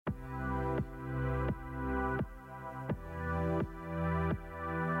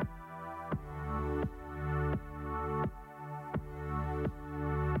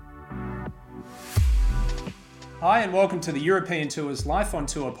Hi and welcome to the European Tours Life on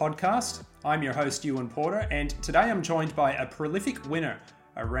Tour podcast. I'm your host Ewan Porter, and today I'm joined by a prolific winner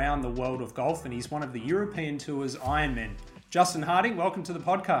around the world of golf, and he's one of the European Tours Ironmen. Justin Harding, welcome to the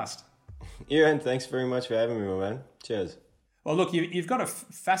podcast. Ewan, thanks very much for having me, my man. Cheers. Well, look, you've got a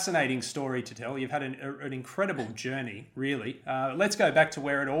fascinating story to tell. You've had an incredible journey, really. Let's go back to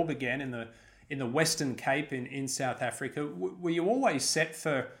where it all began in the Western Cape in South Africa. Were you always set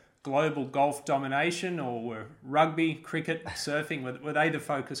for global golf domination, or were rugby, cricket, surfing, were they the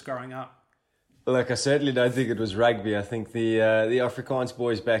focus growing up? Look, I certainly don't think it was rugby. I think the Afrikaans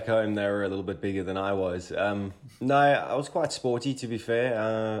boys back home, they were a little bit bigger than I was. No, I was quite sporty, to be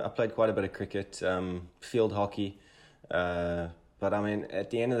fair. I played quite a bit of cricket, field hockey. But I mean,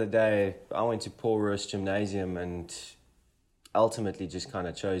 at the end of the day, I went to Paul Roos Gymnasium and ultimately just kind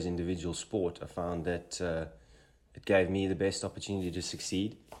of chose individual sport. I found that it gave me the best opportunity to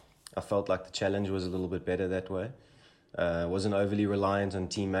succeed. I felt like the challenge was a little bit better that way. Wasn't overly reliant on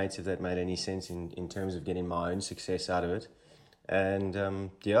teammates, if that made any sense in terms of getting my own success out of it. And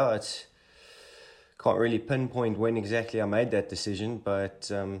it's can't really pinpoint when exactly I made that decision,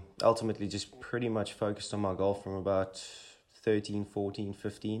 but ultimately just pretty much focused on my golf from about 13, 14,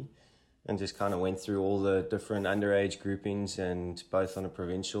 15, and just kind of went through all the different underage groupings, and both on a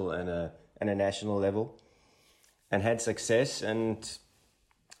provincial and a national level, and had success and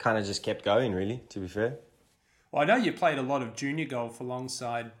kind of just kept going, really, to be fair. Well, I know you played a lot of junior golf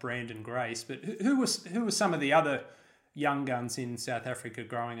alongside Brandon Grace, but who were some of the other young guns in South Africa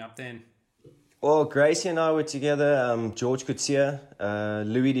growing up then? Well, Gracie and I were together, George Coetzee,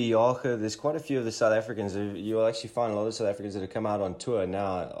 Louis de Jager. There's quite a few of the South Africans. You'll actually find a lot of South Africans that have come out on tour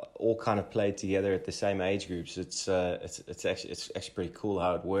now, all kind of played together at the same age groups. It's actually pretty cool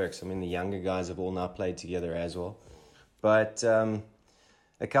how it works. I mean, the younger guys have all now played together as well. But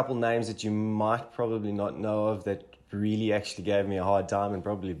a couple names that you might probably not know of that really actually gave me a hard time and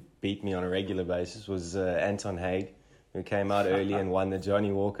probably beat me on a regular basis was Anton Haig, who came out early and won the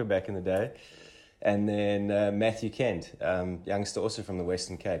Johnny Walker back in the day. And then Matthew Kent, youngster also from the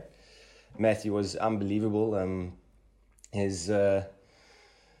Western Cape. Matthew was unbelievable. I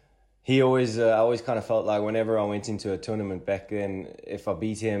always kind of felt like whenever I went into a tournament back then, if I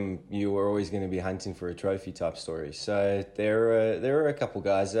beat him, you were always going to be hunting for a trophy type story. So there were a couple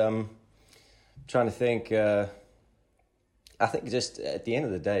guys. Trying to think. I think just at the end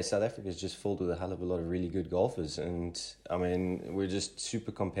of the day, South Africa is just filled with a hell of a lot of really good golfers, and I mean we're just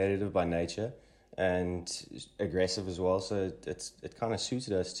super competitive by nature and aggressive as well. So it kind of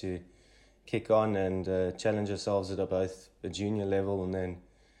suited us to kick on and challenge ourselves at both a junior level and then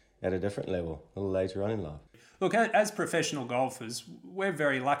at a different level a little later on in life. Look, as professional golfers, we're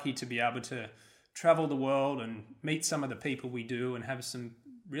very lucky to be able to travel the world and meet some of the people we do and have some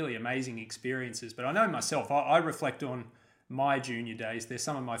really amazing experiences. But I know myself, I reflect on my junior days. They're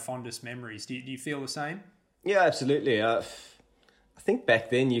some of my fondest memories. Do you feel the same? Yeah, absolutely. I think back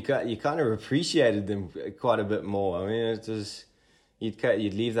then you kind of appreciated them quite a bit more. I mean, it was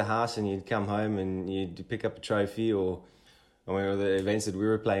you'd leave the house and you'd come home and you'd pick up a trophy, or I mean, the events that we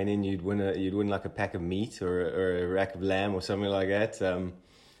were playing in, you'd win like a pack of meat or a rack of lamb or something like that.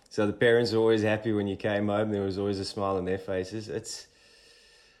 So the parents were always happy when you came home. There was always a smile on their faces.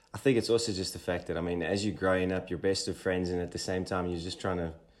 I think it's also just the fact that, I mean, as you're growing up, you're best of friends, and at the same time, you're just trying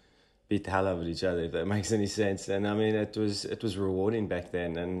to beat the hell out of each other, if that makes any sense. And I mean, it was rewarding back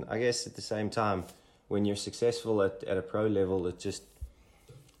then. And I guess at the same time, when you're successful at a pro level,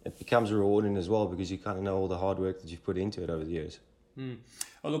 it becomes rewarding as well, because you kind of know all the hard work that you've put into it over the years.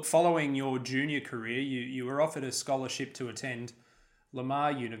 Well, look, following your junior career, you were offered a scholarship to attend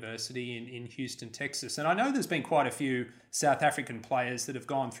Lamar University in Houston, Texas. And I know there's been quite a few South African players that have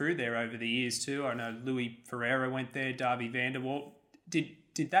gone through there over the years too. I know Louis Ferreira went there, Davy van der Walt.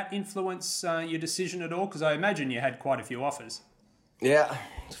 Did that influence your decision at all? Because I imagine you had quite a few offers. Yeah,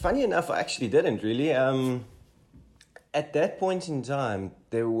 funny enough, I actually didn't really. At that point in time,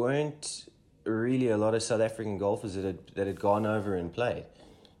 there weren't really a lot of South African golfers that had gone over and played.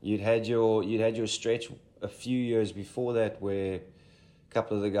 You'd had your stretch a few years before that where a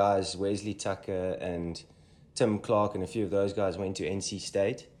couple of the guys, Wesley Tucker and Tim Clark, and a few of those guys went to NC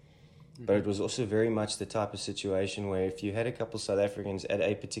State. Mm-hmm. But it was also very much the type of situation where if you had a couple of South Africans at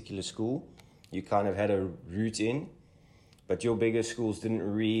a particular school, you kind of had a route in, but your bigger schools didn't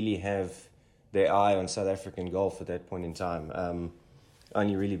really have their eye on South African golf at that point in time.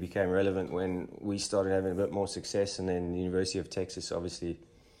 Only really became relevant when we started having a bit more success, and then the University of Texas obviously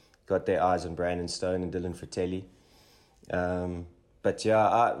got their eyes on Brandon Stone and Dylan Fratelli. But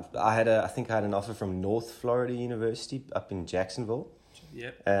yeah, I think I had an offer from North Florida University up in Jacksonville.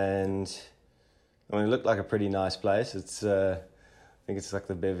 Yep. And I mean, it looked like a pretty nice place. I think it's like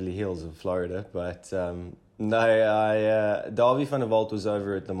the Beverly Hills of Florida. But Darby van der Walt was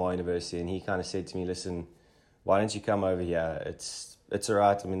over at Lamar University, and he kind of said to me, "Listen, why don't you come over here? It's all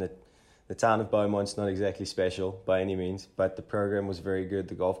right. I mean, the town of Beaumont's not exactly special by any means, but the program was very good.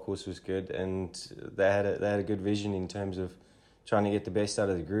 The golf course was good, and they had a good vision in terms of trying to get the best out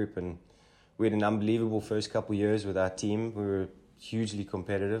of the group. And we had an unbelievable first couple of years with our team. We were hugely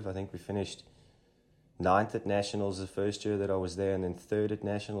competitive. I think we finished 9th at Nationals the first year that I was there, and then 3rd at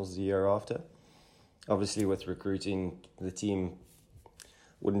Nationals the year after. Obviously, with recruiting, the team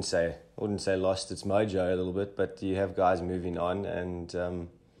wouldn't say lost its mojo a little bit, but you have guys moving on, and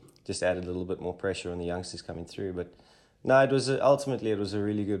just added a little bit more pressure on the youngsters coming through. But no, ultimately it was a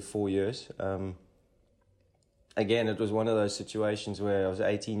really good 4 years. Again, it was one of those situations where I was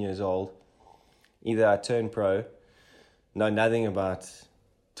 18 years old. Either I turned pro, know nothing about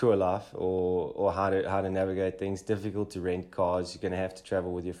tour life or how to navigate things. Difficult to rent cars. You're going to have to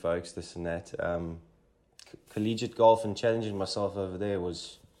travel with your folks, this and that. Collegiate golf and challenging myself over there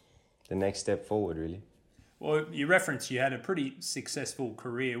was the next step forward, really. Well, you referenced you had a pretty successful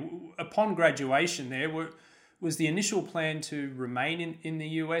career. Upon graduation there, was the initial plan to remain in the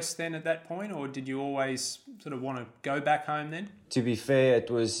US then at that point, or did you always sort of want to go back home then? To be fair, it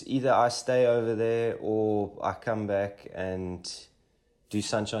was either I stay over there or I come back and do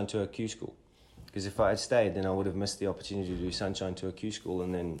Sunshine Tour Q School. Because if I had stayed, then I would have missed the opportunity to do Sunshine Tour Q School,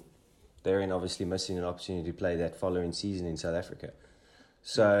 and then therein obviously missing an opportunity to play that following season in South Africa.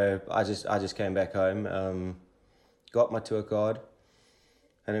 So I just came back home, got my tour card,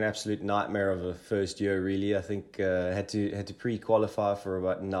 had an absolute nightmare of a first year really. I think had to pre-qualify for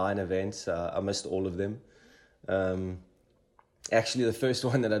about 9 events. I missed all of them. Actually, the first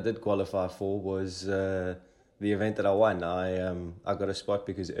one that I did qualify for was the event that I won. I got a spot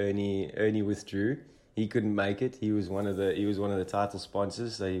because Ernie withdrew. He couldn't make it. He was one of the title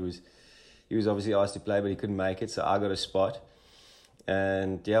sponsors, so he was obviously asked to play, but he couldn't make it. So I got a spot.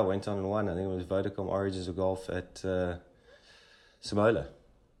 And yeah, went on and won. I think it was Vodacom Origins of Golf at Samola.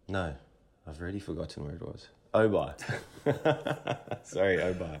 No, I've already forgotten where it was. Obai. Sorry,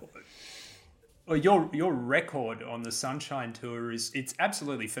 Obai. Well, your record on the Sunshine Tour it's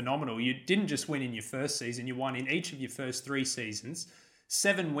absolutely phenomenal. You didn't just win in your first season, you won in each of your first 3 seasons,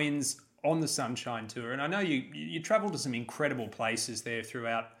 7 wins on the Sunshine Tour. And I know you travelled to some incredible places there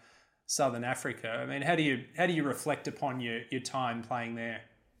throughout Southern Africa. I mean, how do you reflect upon your time playing there?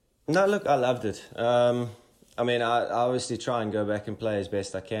 No, look, I loved it. I mean, I obviously try and go back and play as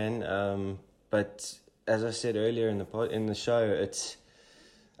best I can. But as I said earlier in the show,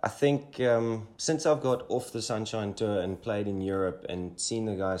 I think since I've got off the Sunshine Tour and played in Europe and seen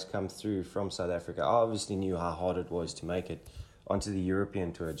the guys come through from South Africa, I obviously knew how hard it was to make it onto the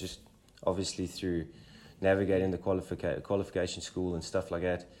European Tour, just obviously through navigating the qualification school and stuff like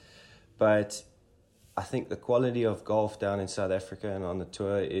that. But I think the quality of golf down in South Africa and on the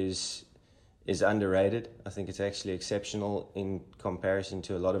tour is underrated. I think it's actually exceptional in comparison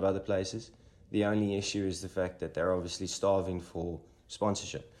to a lot of other places. The only issue is the fact that they're obviously starving for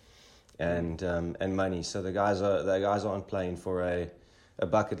sponsorship and money. So the guys aren't playing for a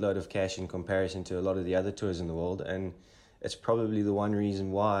bucket load of cash in comparison to a lot of the other tours in the world, and it's probably the one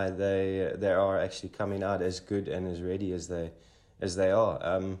reason why they are actually coming out as good and as ready as they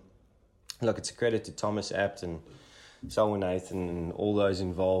are. Look, it's a credit to Thomas Abt and Selwyn Nathan and all those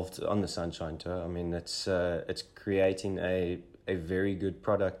involved on the Sunshine Tour. I mean, it's creating a very good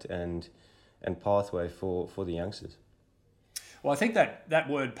product and pathway for the youngsters. Well, I think that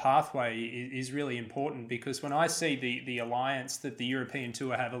word pathway is really important, because when I see the alliance that the European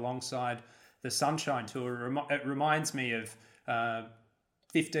Tour have alongside the Sunshine Tour, it reminds me of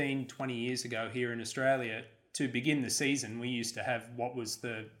 15, 20 years ago here in Australia. To begin the season, we used to have what was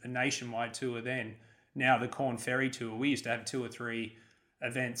the nationwide tour then, now the Corn Ferry Tour. We used to have 2 or 3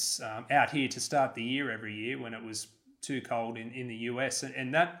 events out here to start the year every year when it was too cold in the US.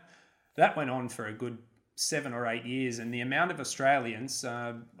 And that went on for a good 7 or 8 years. And the amount of Australians,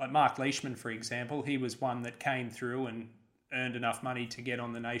 like Mark Leishman, for example, he was one that came through and earned enough money to get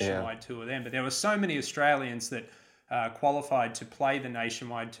on the nationwide tour then. But there were so many Australians that qualified to play the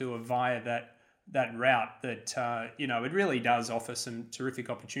nationwide tour via that route that, it really does offer some terrific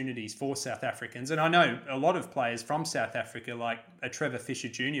opportunities for South Africans. And I know a lot of players from South Africa, like a Trevor Fisher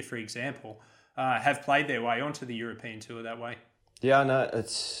Jr., for example, have played their way onto the European Tour that way. Yeah, no,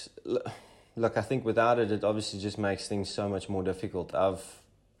 look, I think without it, it obviously just makes things so much more difficult.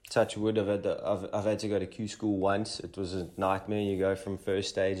 Touch wood, I've had to go to Q School once. It was a nightmare. You go from first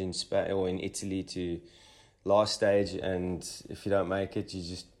stage in Spain or in Italy to last stage, and if you don't make it, you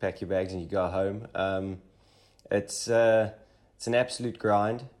just pack your bags and you go home. It's an absolute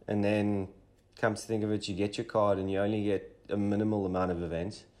grind, and then come to think of it, you get your card and you only get a minimal amount of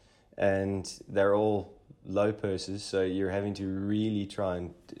events, and they're all low purses, so you're having to really try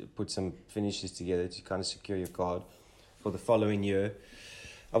and put some finishes together to kind of secure your card for the following year.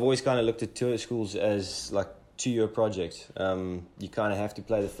 I've always kind of looked at tour schools as like 2-year projects. You kind of have to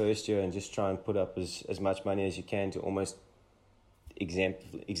play the first year and just try and put up as much money as you can to almost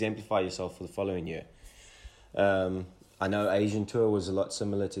exemplify yourself for the following year. I know Asian Tour was a lot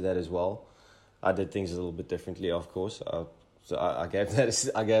similar to that as well. I did things a little bit differently, of course. So I gave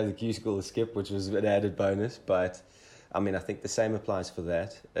the Q School a skip, which was an added bonus. But I mean, I think the same applies for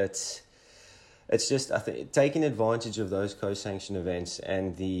that. It's just, I think, taking advantage of those co-sanctioned events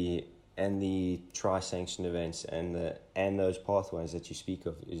and the tri-sanctioned events and those pathways that you speak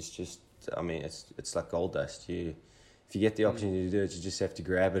of is just, I mean, it's like gold dust. If you get the opportunity to do it, you just have to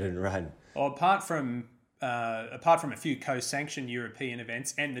grab it and run. Well, apart from a few co-sanctioned European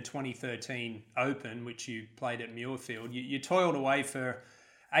events and the 2013 Open, which you played at Muirfield, you toiled away for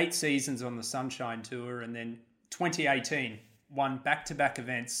 8 seasons on the Sunshine Tour, and then 2018 won back-to-back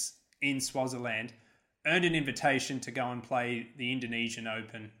events in Swaziland, earned an invitation to go and play the Indonesian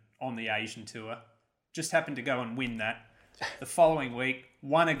Open on the Asian Tour, just happened to go and win that. The following week,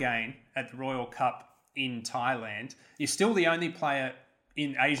 won again at the Royal Cup in Thailand. You're still the only player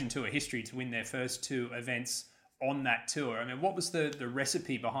in Asian Tour history to win their first 2 events on that tour. I mean, what was the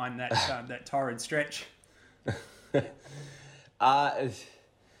recipe behind that that torrid stretch?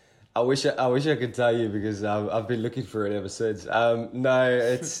 I wish I could tell you, because I've been looking for it ever since. No,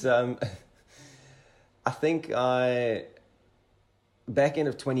 it's I think back end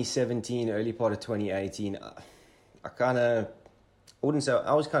of 2017, early part of 2018, I kind of wouldn't say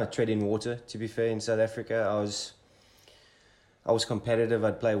I was kind of treading water, to be fair. In South Africa, I was competitive.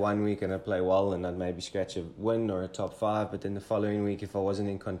 I'd play one week and I'd play well, and I'd maybe scratch a win or a top 5. But then the following week, if I wasn't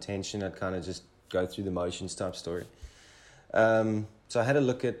in contention, I'd kind of just go through the motions type story. So I had a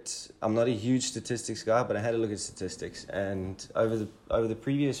look at, I'm not a huge statistics guy, but I had a look at statistics. And over the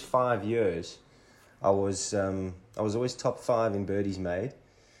previous 5 years, I was always top 5 in birdies made.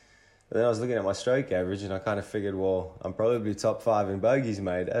 But then I was looking at my stroke average, and I kind of figured, well, I'm probably top 5 in bogeys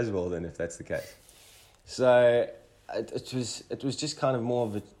made as well then, if that's the case. So it was just kind of more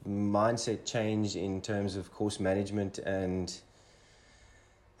of a mindset change in terms of course management and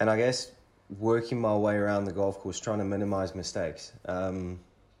I guess working my way around the golf course, trying to minimize mistakes. I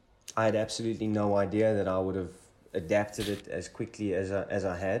had absolutely no idea that I would have adapted it as quickly as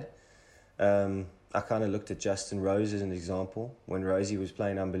I had. I kind of looked at Justin Rose as an example. When Rosie was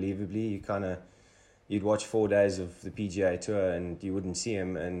playing unbelievably, you'd watch 4 days of the PGA Tour and you wouldn't see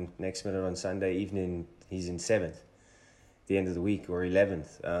him, and next minute on Sunday evening he's in 7th, the end of the week, or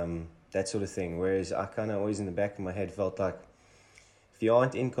 11th, that sort of thing. Whereas I kind of always in the back of my head felt like if you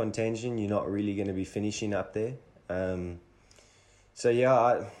aren't in contention, you're not really going to be finishing up there. So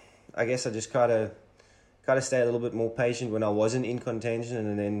yeah, I guess I just kind of stay a little bit more patient when I wasn't in contention,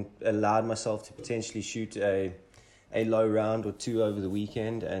 and then allowed myself to potentially shoot a low round or 2 over the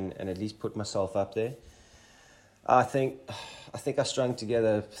weekend and at least put myself up there. I think I strung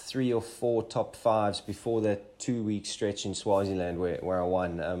together 3 or 4 top 5s before that 2-week stretch in Swaziland where I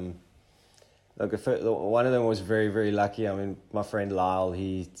won. Look, one of them was very, very lucky. I mean, my friend Lyle,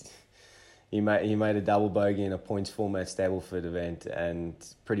 he made a double bogey in a points format Stableford event and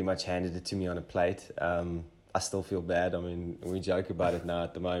pretty much handed it to me on a plate. I still feel bad. I mean, we joke about it now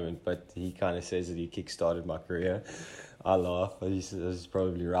at the moment, but he kind of says that he kick-started my career. I laugh. He's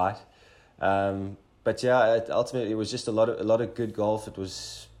probably right. But yeah, ultimately it was just a lot of good golf. It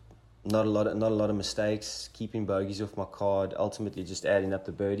was not a lot of mistakes, keeping bogeys off my card, ultimately just adding up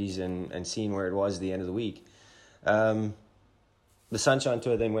the birdies and seeing where it was at the end of the week. The Sunshine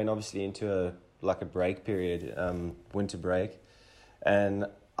Tour then went obviously into a break period, winter break, and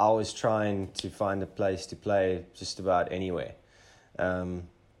I was trying to find a place to play just about anywhere.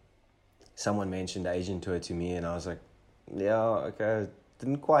 Someone mentioned Asian Tour to me, and I was like, yeah, okay. I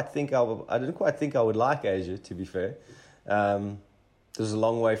didn't quite think I would like Asia, to be fair. It was a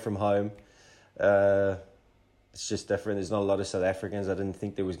long way from home. It's just different. There's not a lot of South Africans. I didn't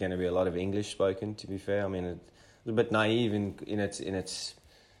think there was going to be a lot of English spoken, to be fair. I mean, it was a bit naive in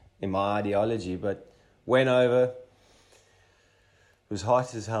my ideology, but went over. It was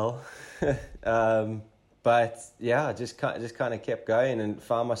hot as hell. But yeah, I just kind of kept going and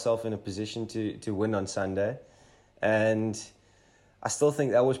found myself in a position to win on Sunday. And I still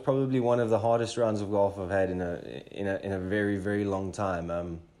think that was probably one of the hardest rounds of golf I've had in a very, very long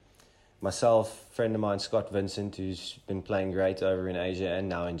time. myself, friend of mine, Scott Vincent, who's been playing great over in Asia and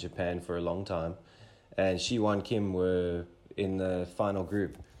now in Japan for a long time, and Siwon Kim were in the final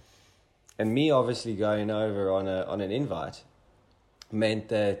group. And me obviously going over on an invite meant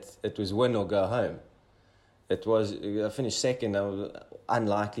that it was win or go home. I finished second. I was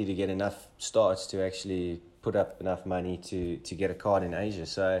unlikely to get enough starts to actually put up enough money to get a card in Asia.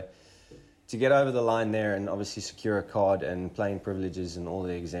 So to get over the line there and obviously secure a card and playing privileges and all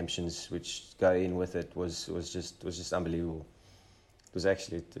the exemptions which go in with it was just unbelievable.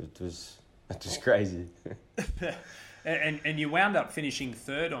 It was crazy. And you wound up finishing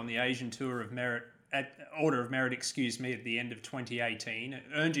third on the Asian Tour of Merit Order of Merit, at the end of 2018. It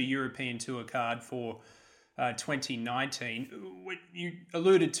earned a European Tour card for 2019. You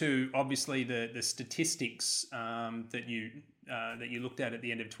alluded to obviously the statistics that you looked at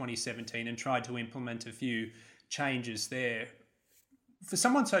the end of 2017 and tried to implement a few changes there. For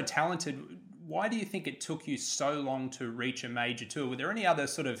someone so talented, why do you think it took you so long to reach a major tour? Were there any other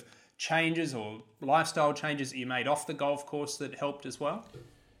sort of changes or lifestyle changes that you made off the golf course that helped as well?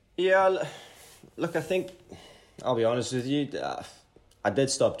 Yeah, look, I think, I'll be honest with you, I did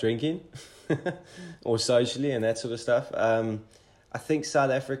stop drinking or socially and that sort of stuff. I think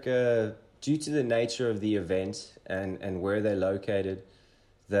South Africa, due to the nature of the event and where they're located,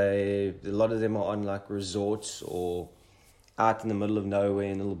 a lot of them are on like resorts or out in the middle of nowhere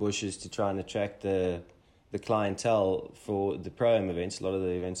in little bushes to try and attract the clientele for the Pro-Am events. A lot of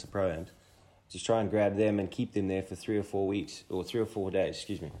the events are Pro-Ams. Just try and grab them and keep them there for 3 or 4 weeks, or 3 or 4 days,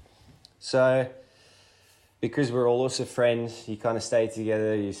 excuse me. So, because we're all also friends, you kind of stay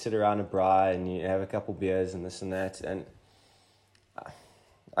together, you sit around a braai and you have a couple beers and this and that. And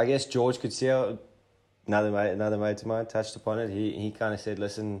I guess George could see how another mate of mine touched upon it. He kind of said,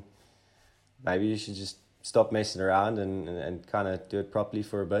 listen, maybe you should just stop messing around and kind of do it properly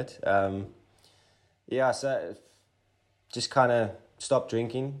for a bit. So just kind of stop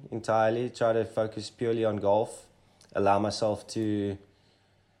drinking entirely, try to focus purely on golf, allow myself to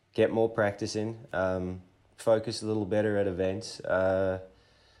get more practice in, focus a little better at events.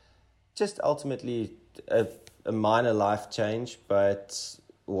 Just ultimately a minor life change, but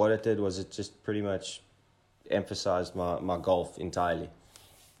what it did was it just pretty much emphasized my golf entirely.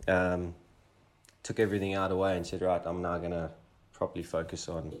 Took everything out of the way and said, right, I'm now going to properly focus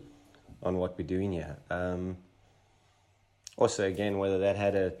on what we're doing here. Also, again, whether that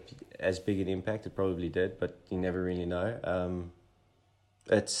had as big an impact, it probably did, but you never really know.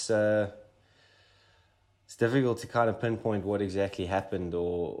 It's difficult to kind of pinpoint what exactly happened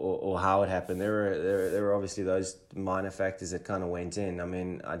or how it happened. There were obviously those minor factors that kind of went in. I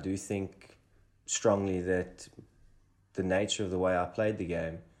mean, I do think strongly that the nature of the way I played the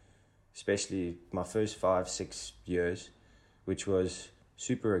game, especially my first 5-6 years, which was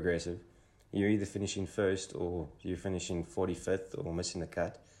super aggressive. You're either finishing first or you're finishing 45th or missing the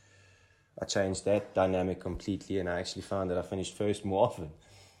cut. I changed that dynamic completely, and I actually found that I finished first more often.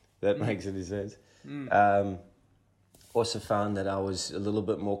 That makes any sense. Also found that I was a little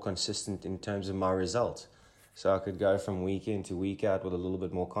bit more consistent in terms of my results. So I could go from week in to week out with a little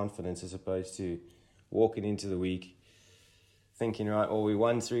bit more confidence, as opposed to walking into the week thinking, right, well, we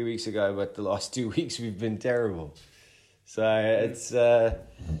won 3 weeks ago, but the last 2 weeks we've been terrible. So it's a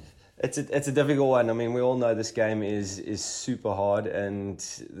difficult one. I mean, we all know this game is super hard, and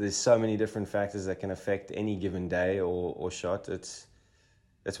there's so many different factors that can affect any given day or shot. That's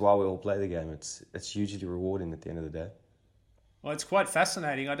why we all play the game. It's hugely rewarding at the end of the day. Well, it's quite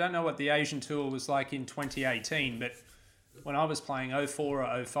fascinating. I don't know what the Asian Tour was like in 2018, but when I was playing 04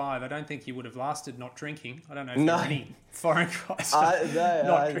 or 05, I don't think you would have lasted not drinking. I don't know if there are any foreign guys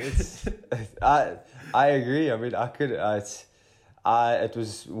not drinking. I agree. I mean, it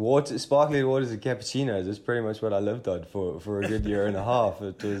was sparkling waters and cappuccinos. It's pretty much what I lived on for a good year and a half.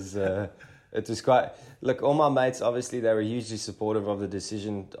 It was quite... Look, all my mates, obviously, they were hugely supportive of the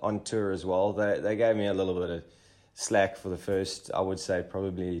decision on tour as well. They gave me a little bit of slack for the first, I would say,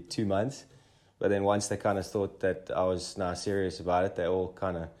 probably 2 months. But then once they kind of thought that I was now serious about it, they all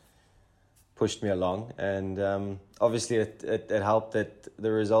kind of pushed me along. And obviously, it helped that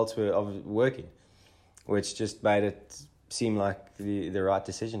the results were working, which just made it seem like the right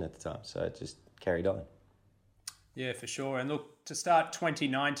decision at the time. So it just carried on. Yeah, for sure. And look, to start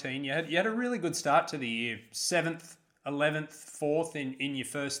 2019, you had a really good start to the year. 7th, 11th, 4th in your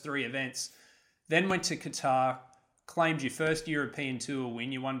first 3 events. Then went to Qatar, claimed your first European Tour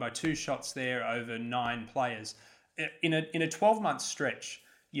win. You won by 2 shots there over 9 players. In a 12-month stretch,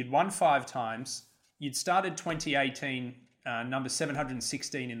 you'd won 5 times. You'd started 2018 number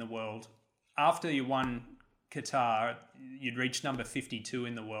 716 in the world. After you won Qatar, you'd reached number 52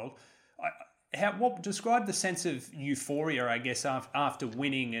 in the world. What describe the sense of euphoria, I guess, after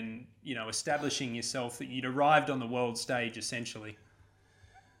winning and establishing yourself, that you'd arrived on the world stage essentially.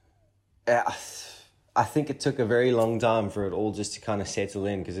 I think it took a very long time for it all just to kind of settle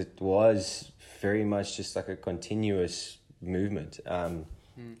in, because it was very much just like a continuous movement.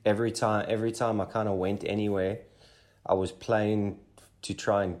 Every time I kind of went anywhere, I was playing to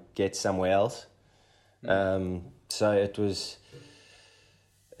try and get somewhere else. So it was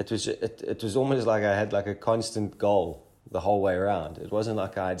almost like I had like a constant goal the whole way around. It wasn't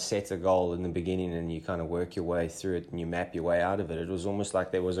like I had set a goal in the beginning and you kind of work your way through it and you map your way out of it. It was almost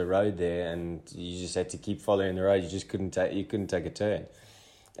like there was a road there and you just had to keep following the road. You just couldn't take a turn.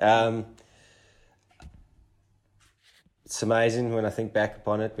 It's amazing when I think back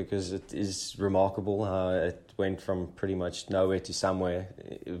upon it, because it is remarkable how it went from pretty much nowhere to somewhere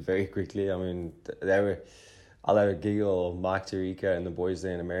very quickly. I mean, although Giggle or Mike Tirico and the boys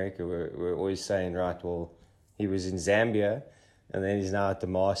there in America were always saying, right, well, he was in Zambia and then he's now at the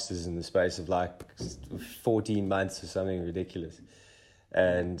Masters in the space of like 14 months or something ridiculous.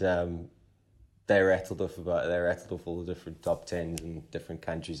 And they rattled off all the different top 10s in different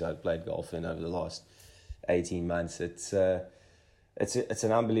countries I'd played golf in over the last 18 months. It's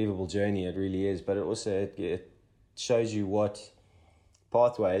an unbelievable journey, it really is. But it shows you what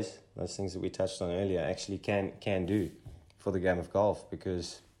pathways, those things that we touched on earlier, actually can do for the game of golf,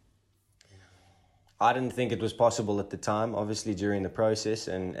 because I didn't think it was possible at the time, obviously during the process,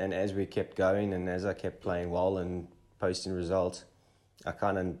 and as we kept going and as I kept playing well and posting results, I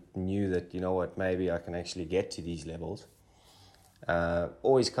kind of knew that, maybe I can actually get to these levels.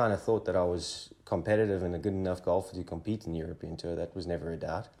 Always kind of thought that I was competitive and a good enough golfer to compete in the European Tour. That was never a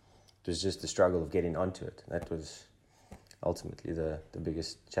doubt. It was just the struggle of getting onto it. That was ultimately the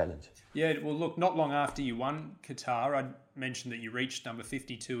biggest challenge. Yeah, well, look, not long after you won Qatar, I mentioned that you reached number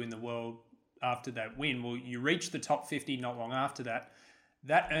 52 in the world after that win. Well, you reached the top 50 not long after that.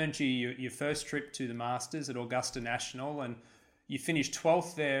 That earned you your first trip to the Masters at Augusta National, and you finished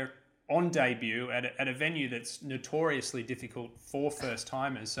 12th there on debut at a venue that's notoriously difficult for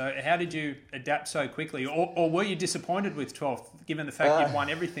first-timers. So how did you adapt so quickly? Or were you disappointed with 12th, given the fact you'd won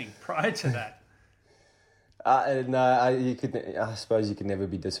everything prior to that? No, I suppose you could never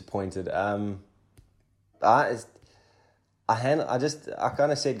be disappointed. I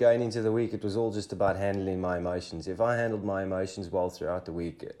kind of said going into the week, it was all just about handling my emotions. If I handled my emotions well throughout the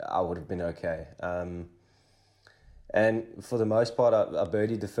week, I would have been okay. And for the most part, I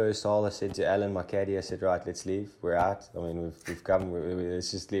birdied the first hole. I said to Alan, my caddy, I said, right, let's leave. We're out. I mean, we've come.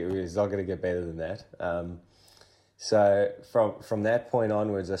 It's not going to get better than that. So from that point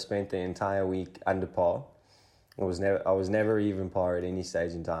onwards, I spent the entire week under par. I was never even par at any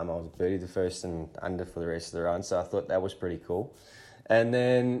stage in time. I was birdied the first and under for the rest of the round. So I thought that was pretty cool. And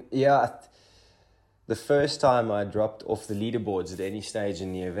then, the first time I dropped off the leaderboards at any stage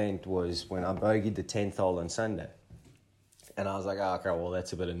in the event was when I bogeyed the 10th hole on Sunday. And I was like, okay, well,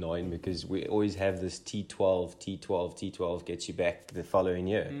 that's a bit annoying, because we always have this T12 gets you back the following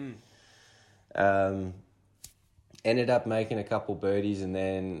year. Ended up making a couple birdies, and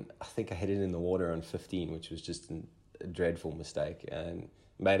then I think I hit it in the water on 15, which was just a dreadful mistake, and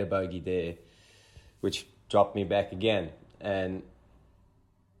made a bogey there, which dropped me back again. And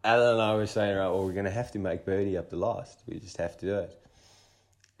Alan and I were saying, right, well, we're going to have to make birdie up the last. We just have to do it.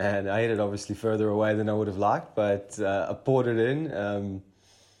 And I hit it obviously further away than I would have liked, but I poured it in.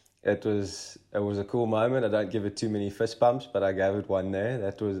 It was a cool moment. I don't give it too many fist bumps, but I gave it one there.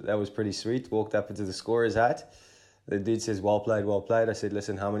 That was pretty sweet. Walked up into the scorer's hut. The dude says, well played, well played. I said,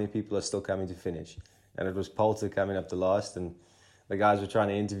 listen, how many people are still coming to finish? And it was Poulter coming up the last, and the guys were trying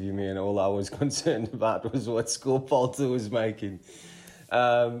to interview me, and all I was concerned about was what score Poulter was making.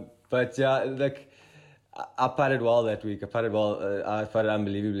 But yeah, look, I putted well that week. I putted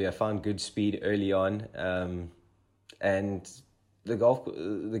unbelievably. I found good speed early on, and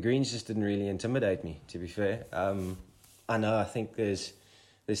the greens just didn't really intimidate me, to be fair. I think there's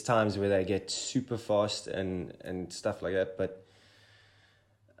times where they get super fast and stuff like that, but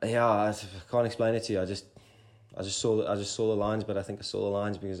yeah, I can't explain it to you. I just saw the lines, but I think I saw the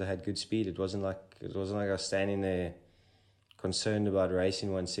lines because I had good speed. It wasn't like I was standing there concerned about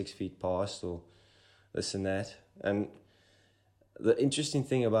racing 6 feet past or this and that. And the interesting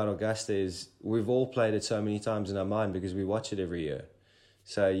thing about Augusta is we've all played it so many times in our mind because we watch it every year.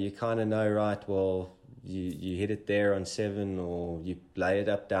 So you kind of know, right, well, you hit it there on 7, or you lay it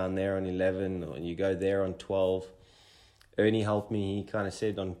up down there on 11, or you go there on 12. Ernie helped me. He kind of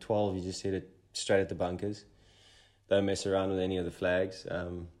said on 12, you just hit it straight at the bunkers. Don't mess around with any of the flags.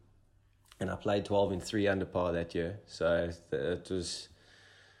 And I played 12 in 3 under par that year. So it was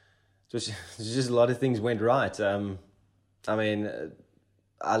just a lot of things went right. I mean,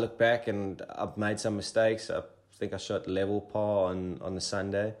 I look back and I've made some mistakes. I think I shot level par on the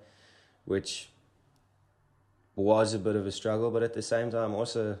Sunday, which was a bit of a struggle. But at the same time,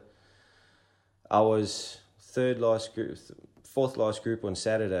 also, I was fourth last group on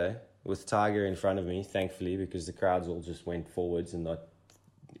Saturday with Tiger in front of me, thankfully, because the crowds all just went forwards and not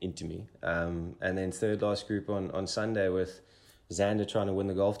into me. And then third last group on Sunday with Xander trying to win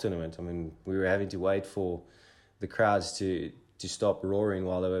the golf tournament. I mean, we were having to wait for the crowds to stop roaring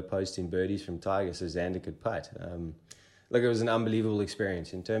while they were posting birdies from Tiger so Xander could putt. Look, it was an unbelievable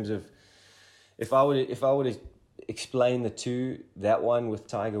experience in terms of if I were to explain the two, that one with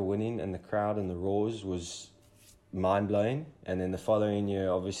Tiger winning and the crowd and the roars was mind-blowing, and then the following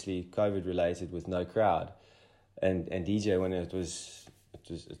year, obviously COVID related with no crowd, and DJ when it was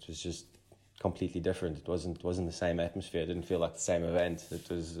just completely different. It wasn't the same atmosphere. It didn't feel like the same event. It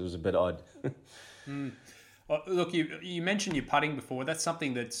was a bit odd. Well, look, you mentioned your putting before. That's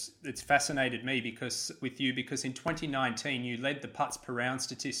something that's fascinated me because in 2019 you led the putts per round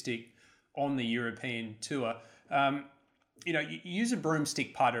statistic on the European Tour. You use a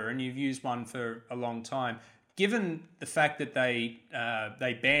broomstick putter, and you've used one for a long time. Given the fact that they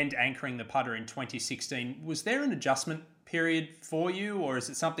banned anchoring the putter in 2016, was there an adjustment period for you, or is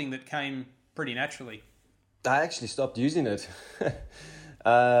it something that came pretty naturally? I actually stopped using it.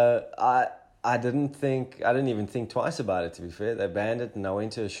 I didn't even think twice about it, to be fair. They banned it and I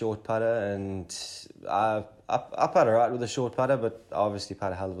went to a short putter, and I putt all right with a short putter, but I obviously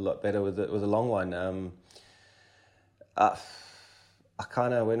putt a hell of a lot better with a long one. I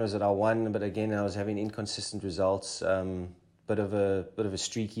kind of, when was it? I won, but again, I was having inconsistent results. Bit of a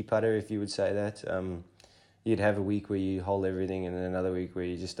streaky putter, if you would say that. You'd have a week where you hold everything, and then another week where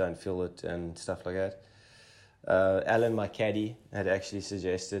you just don't feel it and stuff like that. Alan, my caddy, had actually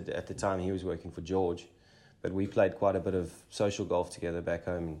suggested at the time, he was working for George, but we played quite a bit of social golf together back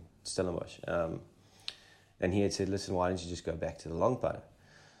home in Stellenbosch. And he had said, listen, why don't you just go back to the long putter?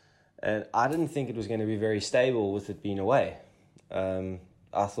 And I didn't think it was going to be very stable with it being away.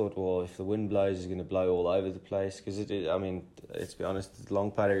 I thought, well, if the wind blows, it's going to blow all over the place. Because, let's be honest, the long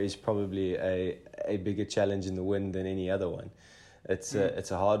putter is probably a bigger challenge in the wind than any other one. It's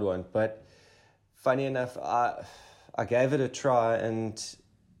a hard one. But funny enough, I gave it a try, and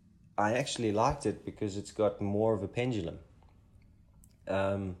I actually liked it because it's got more of a pendulum.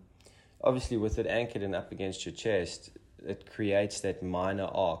 Obviously, with it anchored and up against your chest, it creates that minor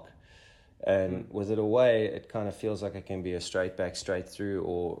arc. And with it away, it kind of feels like it can be a straight back, straight through,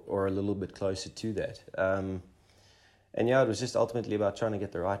 or a little bit closer to that. And yeah, it was just ultimately about trying to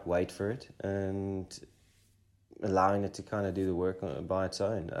get the right weight for it and allowing it to kind of do the work by its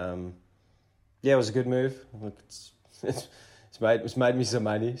own. Yeah, it was a good move. Look, it's made me some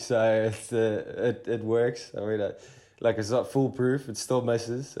money, so it works. I mean, it's not foolproof. It still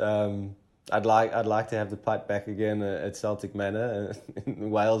misses. I'd like to have the putt back again at Celtic Manor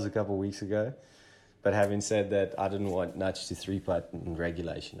in Wales a couple of weeks ago. But having said that, I didn't want Nutch to 3-putt in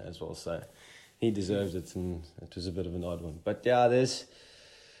regulation as well. So he deserves it, and it was a bit of an odd one. But yeah,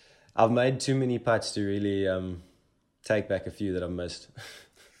 I've made too many putts to really take back a few that I've missed.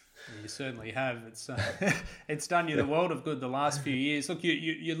 You certainly have. It's done you the world of good the last few years. Look,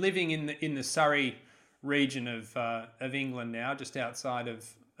 you're living in the Surrey region of England now, just outside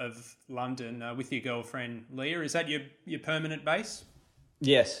of London, with your girlfriend Leah. Is that your permanent base?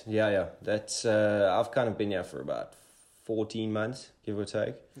 Yes, yeah. That's I've kind of been here for about 14 months, give or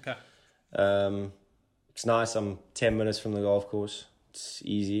take. Okay. It's nice. I'm 10 minutes from the golf course. It's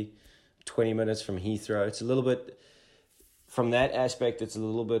easy. 20 minutes from Heathrow. It's a little bit, from that aspect, it's a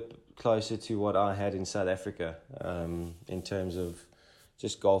little bit closer to what I had in South Africa, in terms of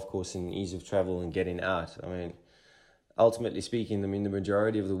just golf course and ease of travel and getting out. I mean, ultimately speaking, the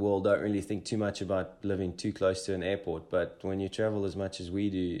majority of the world don't really think too much about living too close to an airport. But when you travel as much as we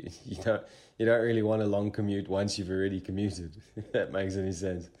do, you don't really want a long commute once you've already commuted, if that makes any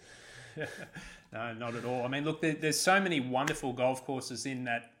sense. No, not at all. I mean, look, there's so many wonderful golf courses in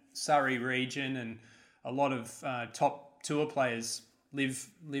that Surrey region, and a lot of top tour players live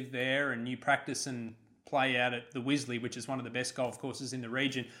there, and you practice and play out at the Wisley, which is one of the best golf courses in the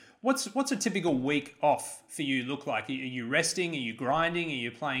region. What's a typical week off for you look like? Are you resting? Are you grinding? Are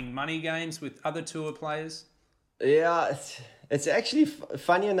you playing money games with other tour players? Yeah, it's actually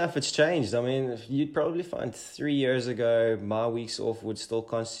funny enough. It's changed. I mean, you'd probably find 3 years ago, my weeks off would still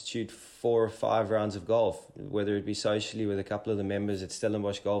constitute 4 or 5 rounds of golf, whether it be socially with a couple of the members at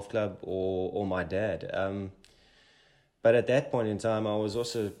Stellenbosch Golf Club or my dad. But at that point in time, I was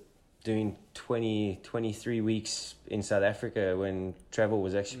also doing 23 weeks in South Africa when travel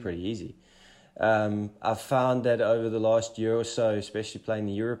was actually pretty easy. I've found that over the last year or so, especially playing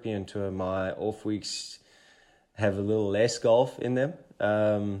the European Tour, my off weeks have a little less golf in them.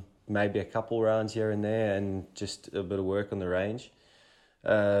 Maybe a couple rounds here and there, and just a bit of work on the range.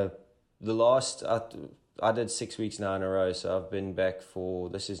 I did 6 weeks now in a row, so I've been back for,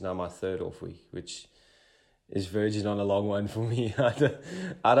 this is now my third off week, which is verging on a long one for me. I don't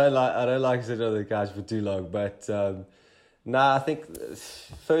like sitting on the couch for too long, but I think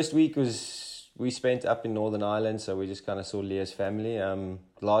first week we spent up in Northern Ireland, so we just kind of saw Leah's family.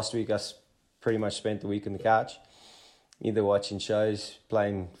 Last week I pretty much spent the week on the couch, either watching shows,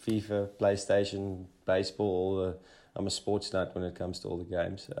 playing FIFA, PlayStation, baseball. I'm a sports nut when it comes to all the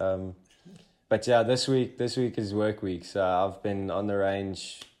games. But yeah, this week is work week, so I've been on the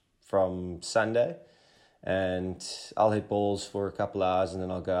range from Sunday, and I'll hit balls for a couple of hours, and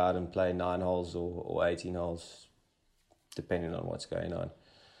then I'll go out and play 9 holes or 18 holes, depending on what's going on.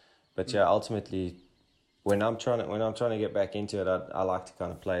 But yeah, ultimately, when I'm trying to get back into it, I like to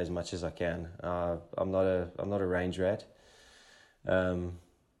kind of play as much as I can. I'm not a range rat. I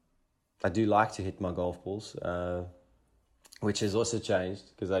do like to hit my golf balls, which has also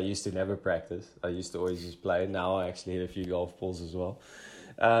changed because I used to never practice. I used to always just play. Now I actually hit a few golf balls as well.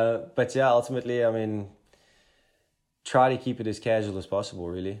 But yeah, ultimately, I mean, try to keep it as casual as possible,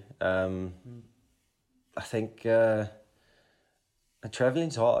 really. I think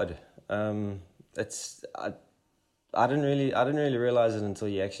traveling's hard. I didn't really realize it until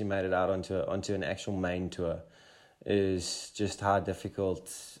you actually made it out onto an actual main tour, is just how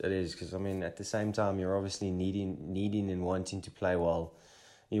difficult it is. Because I mean, at the same time, you're obviously needing and wanting to play well.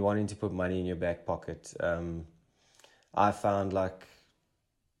 You're wanting to put money in your back pocket. I found like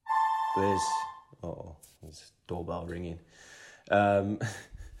there's doorbell ringing.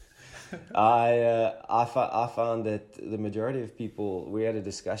 I found that the majority of people, we had a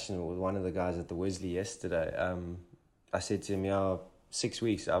discussion with one of the guys at the Wesley yesterday. I said to him, yeah, 6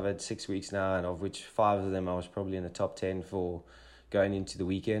 weeks. I've had 6 weeks now, and of which 5 of them I was probably in the top 10 for going into the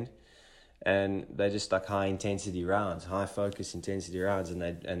weekend. And they're just like high intensity rounds, high focus intensity rounds, and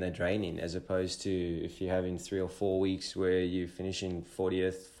they're draining, as opposed to if you're having 3 or 4 weeks where you're finishing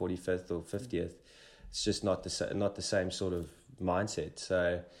 40th, 45th or 50th. It's just not the same sort of mindset.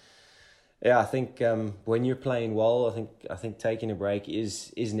 So yeah, I think when you're playing well, I think taking a break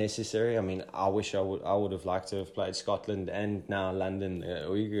is necessary. I mean, I wish I would have liked to have played Scotland and now London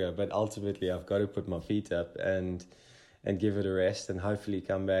a week ago, but ultimately I've got to put my feet up and give it a rest, and hopefully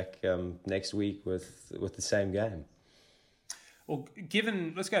come back next week with the same game. Well,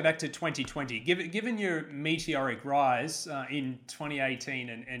 let's go back to 2020. Given your meteoric rise in 2018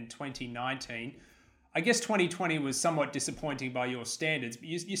 and 2019. I guess 2020 was somewhat disappointing by your standards, but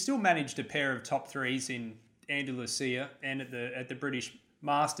you still managed a pair of top threes in Andalusia and at the British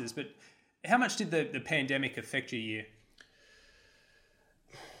Masters. But how much did the pandemic affect your year?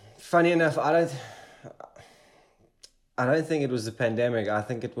 Funny enough, I don't think it was the pandemic. I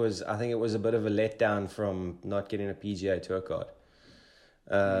think it was a bit of a letdown from not getting a PGA Tour card.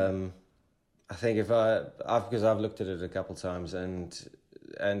 I think because I've looked at it a couple times and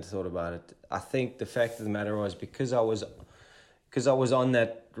thought about it. I think the fact of the matter was because I was on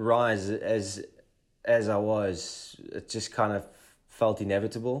that rise as I was, it just kind of felt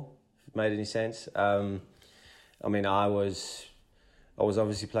inevitable, if it made any sense. I mean, I was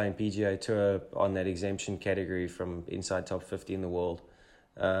obviously playing PGA Tour on that exemption category from inside top 50 in the world.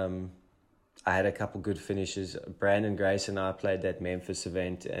 I had a couple good finishes. Brandon Grace and I played that Memphis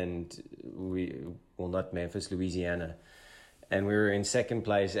event, and Louisiana. And we were in second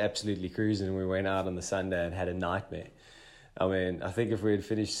place, absolutely cruising. We went out on the Sunday and had a nightmare. I mean, I think if we had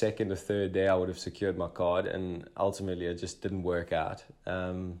finished second or third there, I would have secured my card. And ultimately, it just didn't work out.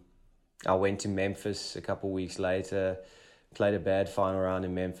 I went to Memphis a couple of weeks later, played a bad final round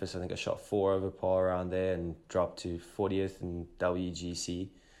in Memphis. I think I shot 4 over par around there and dropped to 40th in WGC.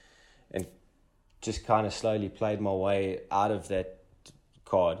 And just kind of slowly played my way out of that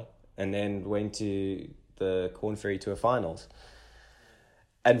card. And then went to the Corn Ferry Tour finals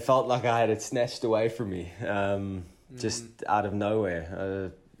and felt like I had it snatched away from me just out of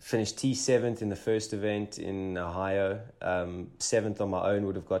nowhere. Finished T7th in the first event in Ohio. 7th on my own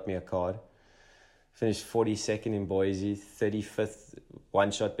would have got me a card. Finished 42nd in Boise. 35th, one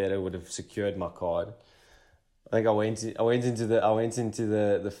shot better, would have secured my card. I think I went into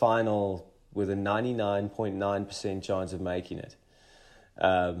the final with a 99.9% chance of making it.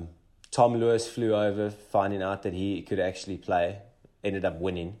 Tom Lewis flew over, finding out that he could actually play. Ended up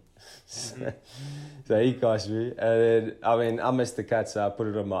winning. So he cost me. And then, I mean, I missed the cut, so I put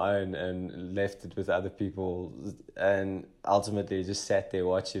it on my own and left it with other people. And ultimately just sat there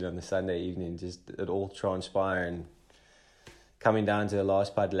watching on the Sunday evening, just it all transpire. And coming down to the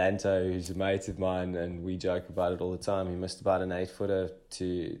last putt, Lanto, who's a mate of mine, and we joke about it all the time. He missed about an 8-footer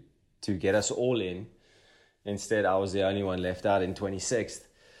to get us all in. Instead, I was the only one left out in 26th.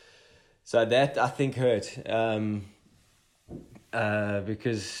 So that, I think, hurt.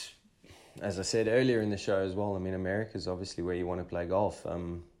 Because, as I said earlier in the show as well, I mean, America is obviously where you want to play golf.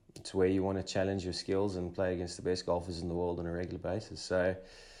 It's where you want to challenge your skills and play against the best golfers in the world on a regular basis. So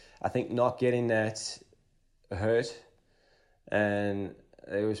I think not getting that hurt. And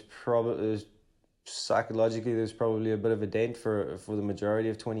psychologically, there was probably a bit of a dent for the majority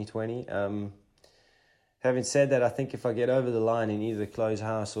of 2020. Having said that, I think if I get over the line in either Close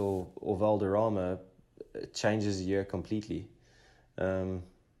House or Valderrama, it changes the year completely.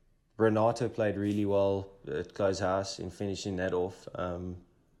 Renato played really well at Close House in finishing that off.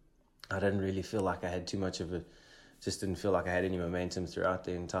 I didn't really feel like I had too much of didn't feel like I had any momentum throughout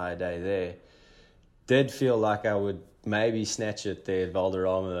the entire day there. Did feel like I would maybe snatch it there at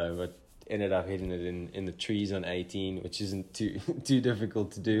Valderrama though, but ended up hitting it in the trees on 18, which isn't too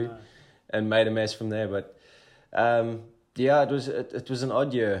difficult to do. No. And made a mess from there, but it was an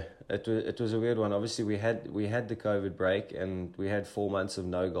odd year. It was a weird one. Obviously, we had the COVID break, and we had 4 months of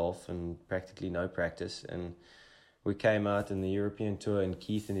no golf and practically no practice. And we came out in the European tour, and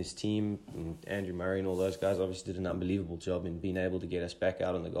Keith and his team, and Andrew Murray and all those guys, obviously did an unbelievable job in being able to get us back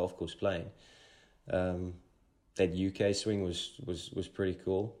out on the golf course playing. That UK swing was pretty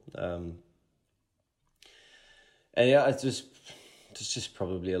cool. And yeah, it's just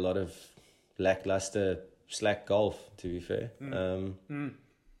probably a lot of lackluster slack golf, to be fair. And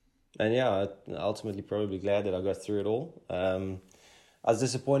yeah, I'm ultimately probably glad that I got through it all. I was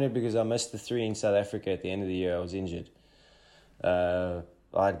disappointed because I missed the 3 in South Africa at the end of the year. I was injured.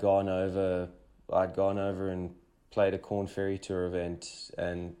 I'd gone over and played a Corn Ferry Tour event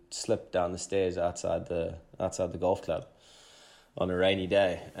and slipped down the stairs outside the golf club on a rainy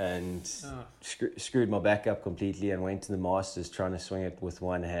day and screwed my back up completely and went to the Masters trying to swing it with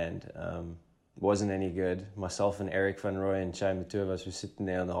one hand. Wasn't any good. Myself and Eric Van Rooyen and Shane, the two of us, were sitting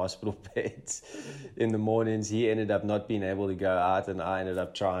there on the hospital beds in the mornings. He ended up not being able to go out, and I ended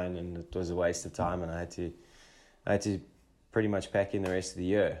up trying, and it was a waste of time, and I had to pretty much pack in the rest of the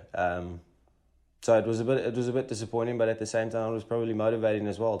year. So it was a bit disappointing, but at the same time, it was probably motivating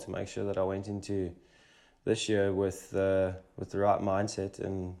as well to make sure that I went into this year with the right mindset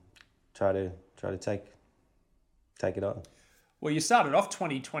and try to take it on. Well, you started off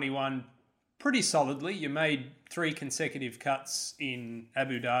 2021 pretty solidly. You made 3 consecutive cuts in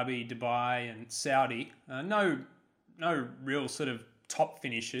Abu Dhabi, Dubai, and Saudi. No real sort of top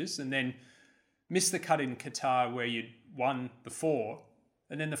finishes, and then missed the cut in Qatar where you'd won before.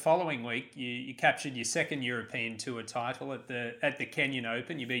 And then the following week, you captured your second European Tour title at the Kenyan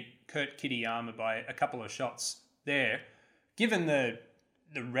Open. You beat Kurt Kitayama by a couple of shots there. Given the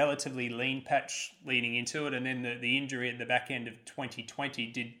relatively lean patch leading into it, and then the injury at the back end of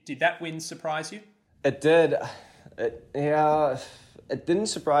 2020, did that win surprise you? It did. It didn't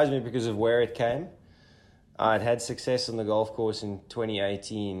surprise me because of where it came. I'd had success on the golf course in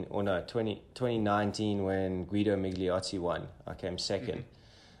 2019 when Guido Migliotti won. I came second.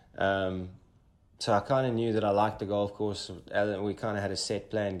 So I kind of knew that I liked the golf course. We kind of had a set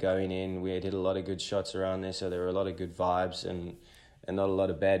plan going in. We did a lot of good shots around there, so there were a lot of good vibes and not a lot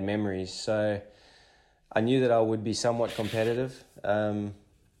of bad memories. So I knew that I would be somewhat competitive.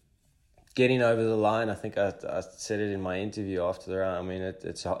 Getting over the line, I think I said it in my interview after the round. I mean,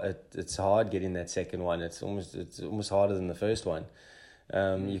 it's hard getting that second one. It's almost harder than the first one.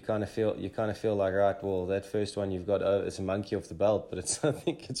 You kind of feel like, right, well, that first one you've got, it's a monkey off the belt, but I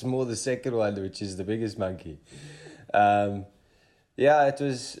think it's more the second one which is the biggest monkey. It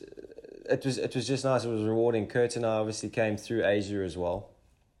was just nice. It was rewarding. Kurt and I obviously came through Asia as well.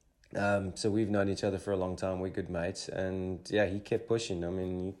 So we've known each other for a long time. We're good mates. And yeah, he kept pushing. I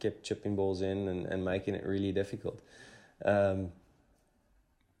mean, he kept chipping balls in and making it really difficult.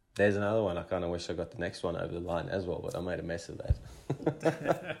 There's another one. I kind of wish I got the next one over the line as well, but I made a mess of that.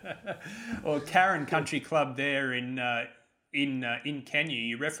 Well, Karen Country Club there in Kenya,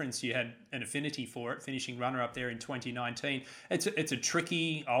 you referenced you had an affinity for it, finishing runner-up there in 2019. It's a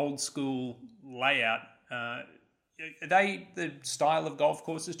tricky, old-school layout. Are they the style of golf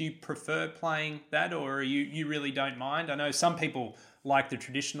courses? Do you prefer playing that, or you really don't mind? I know some people like the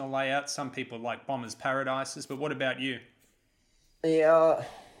traditional layout, some people like Bombers Paradises, but what about you? Yeah,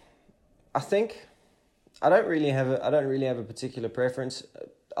 I think I don't really have a particular preference.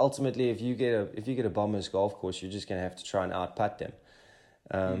 ultimately, if you get a Bombers golf course, you're just going to have to try and out-putt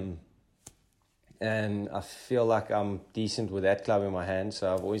them. And I feel like I'm decent with that club in my hand,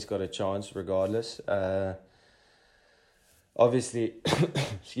 so I've always got a chance regardless. Obviously,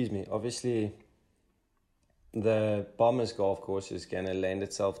 obviously, the Bombers golf course is going to lend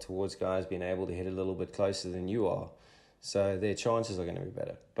itself towards guys being able to hit a little bit closer than you are, so their chances are going to be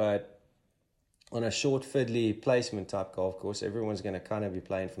better. But on a short fiddly placement type golf course, everyone's going to kind of be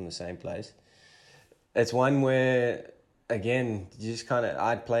playing from the same place. It's one where, again, you just kind of,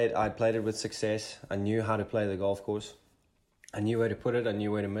 I'd played it with success. I knew how to play the golf course. I knew where to put it. I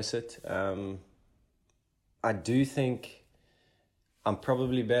knew where to miss it. I do think I'm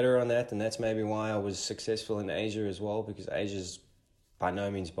probably better on that, and that's maybe why I was successful in Asia as well, because Asia's by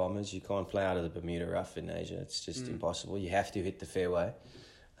no means Bombers. You can't play out of the Bermuda rough in Asia. It's just impossible. You have to hit the fairway.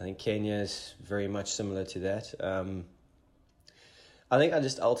 I think Kenya is very much similar to that. I think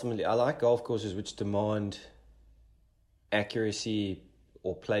I like golf courses which demand accuracy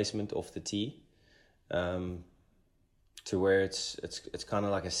or placement off the tee, to where it's kind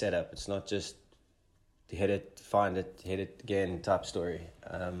of like a setup. It's not just hit it, find it, hit it again type story.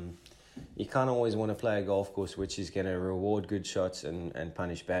 You kind of always want to play a golf course which is going to reward good shots and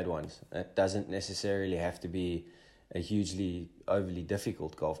punish bad ones. It doesn't necessarily have to be a hugely overly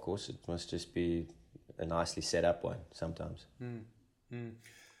difficult golf course. It must just be a nicely set up one sometimes. Well,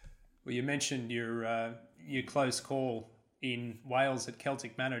 you mentioned your close call in Wales at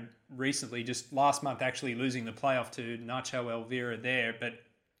Celtic Manor recently, just last month actually losing the playoff to Nacho Elvira there, but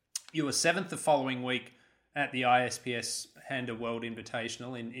you were seventh the following week at the ISPS Handa World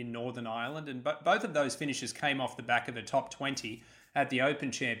Invitational in Northern Ireland, and both of those finishes came off the back of a top 20 at the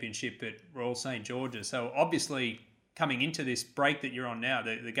Open Championship at Royal St. George's. So obviously, coming into this break that you're on now,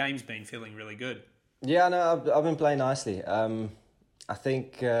 the game's been feeling really good. Yeah, no, I've been playing nicely. I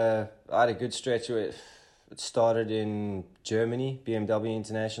think I had a good stretch where it started in Germany, BMW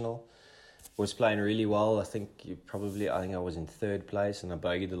International. Was playing really well. I think I was in third place and I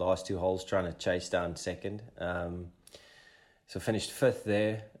bogeyed the last two holes trying to chase down second. So finished fifth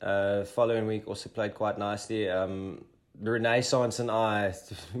there. Following week also played quite nicely. The Renaissance and I,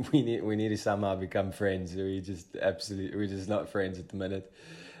 we need to somehow become friends. We're just not friends at the minute.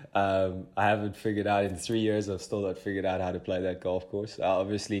 I haven't figured out in 3 years. I've still not figured out how to play that golf course. I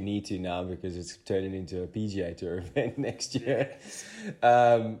obviously need to now because it's turning into a PGA Tour event next year.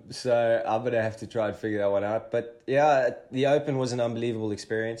 So I'm gonna have to try and figure that one out. But yeah, the Open was an unbelievable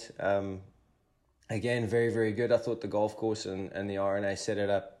experience. Again, very, very good. I thought the golf course and the R&A set it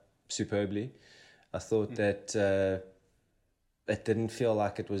up superbly. I thought that it didn't feel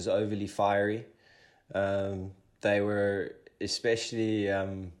like it was overly fiery. They were especially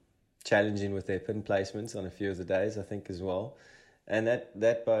challenging with their pin placements on a few of the days, I think, as well. And that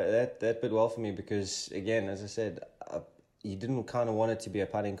bit well for me because, again, as I said, you didn't kind of want it to be a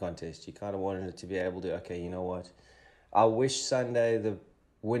putting contest. You kind of wanted it to be able to, okay, you know what? I wish Sunday the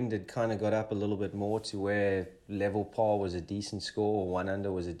wind had kind of got up a little bit more to where level par was a decent score or 1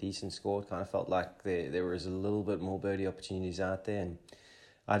 under was a decent score. It kind of felt like there was a little bit more birdie opportunities out there, and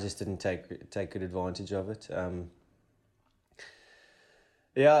I just didn't take good advantage of it.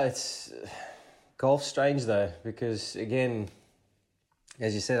 Yeah, it's golf's strange though, because again,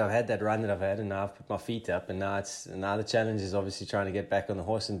 as you said, I've had that run that I've had, and now I've put my feet up, and now the challenge is obviously trying to get back on the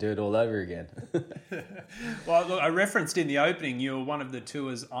horse and do it all over again. Well, look, I referenced in the opening you were one of the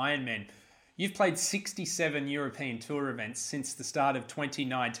tour's Ironmen. You've played 67 European Tour events since the start of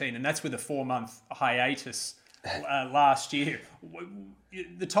 2019, and that's with a 4-month hiatus last year.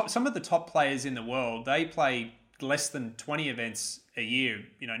 Some of the top players in the world, they play less than 20 events a year.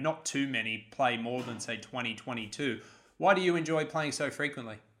 You know, not too many play more than, say, 20, 22. Why do you enjoy playing so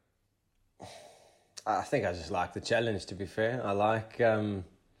frequently? I think I just like the challenge, to be fair. I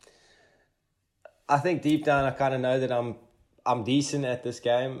think deep down I kind of know that I'm decent at this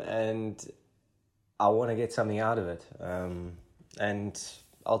game and I want to get something out of it. And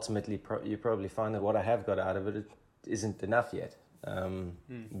ultimately you probably find that what I have got out of it isn't enough yet.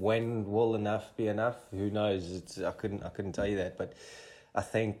 When will enough be enough? Who knows? I couldn't tell you that, but I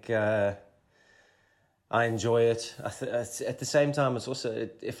think I enjoy it. At the same time, it's also,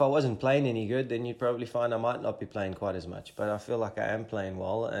 if I wasn't playing any good, then you'd probably find I might not be playing quite as much. But I feel like I am playing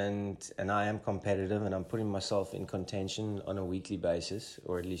well, and I am competitive, and I'm putting myself in contention on a weekly basis,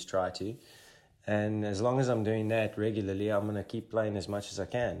 or at least try to. And as long as I'm doing that regularly, I'm going to keep playing as much as I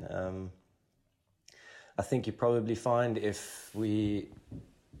can. I think you probably find if you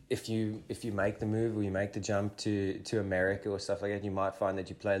make the move or you make the jump to America or stuff like that, you might find that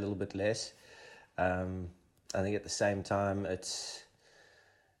you play a little bit less. I think at the same time,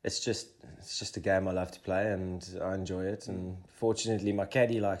 it's just a game I love to play, and I enjoy it. And fortunately, my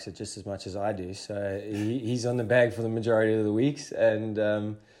caddy likes it just as much as I do. So he's on the bag for the majority of the weeks, and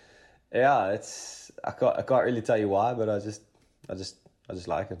I can't really tell you why, but I just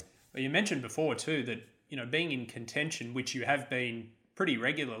like it. Well, you mentioned before too that being in contention, which you have been pretty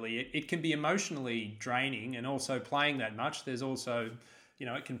regularly, it can be emotionally draining, and also playing that much. There's also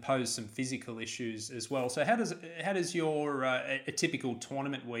it can pose some physical issues as well. So how does your a typical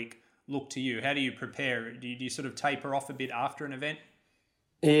tournament week look to you? How do you prepare? Do you sort of taper off a bit after an event?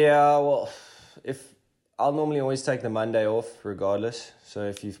 Yeah, well, I'll normally always take the Monday off regardless. So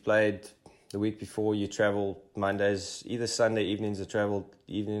if you've played the week before, you travel Mondays, either Sunday evenings or travel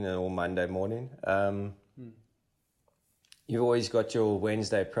evening or Monday morning. You've always got your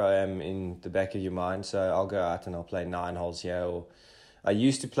Wednesday pro-am in the back of your mind. So I'll go out and I'll play 9 holes here. Or I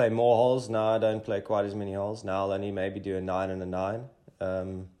used to play more holes. Now I don't play quite as many holes. Now I'll only maybe do a 9 and a 9.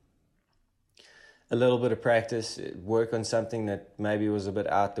 A little bit of practice, work on something that maybe was a bit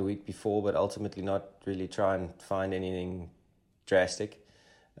out the week before, but ultimately not really try and find anything drastic.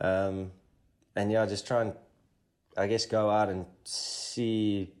 Just try and, I guess, go out and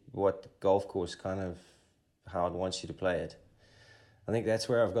see what the golf course kind of, how it wants you to play it. I think that's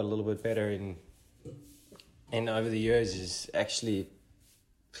where I've got a little bit better in over the years, is actually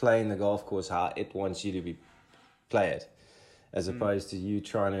playing the golf course how it wants you to play it, as opposed to you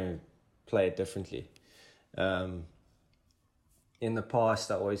trying to play it differently. In the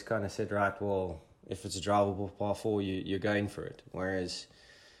past, I always kind of said, right, well, if it's a drivable par 4, you're going for it. Whereas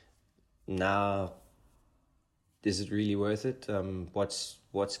now, is it really worth it?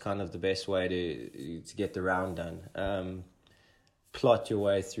 What's kind of the best way to get the round done? Plot your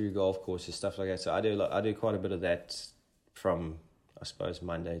way through golf courses, stuff like that. So I do quite a bit of that from, I suppose,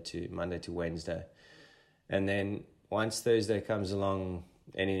 Monday to Wednesday, and then once Thursday comes along,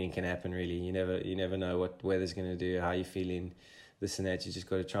 anything can happen really. You never know what weather's going to do, how you're feeling, this and that. You just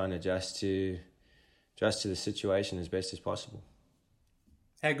got to try and adjust to the situation as best as possible.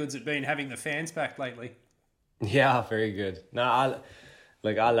 How good's it been having the fans back lately? Yeah, very good. No, I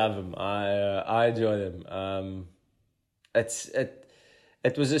love them. I enjoy them.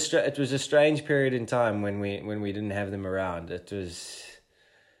 It was a strange period in time when we didn't have them around.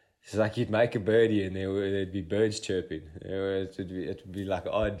 It's like you'd make a birdie and there'd be birds chirping. It would be like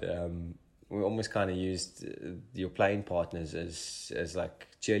odd. We almost kind of used your playing partners as like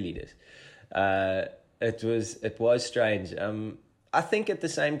cheerleaders. It was strange. I think at the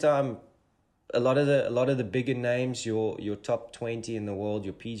same time, a lot of the bigger names, your top 20 in the world,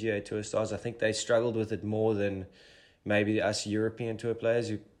 your PGA Tour stars, I think they struggled with it more than maybe us European Tour players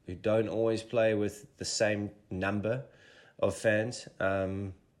who don't always play with the same number of fans.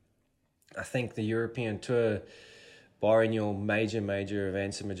 I think the European Tour, barring your major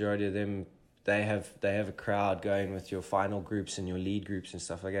events, the majority of them, they have a crowd going with your final groups and your lead groups and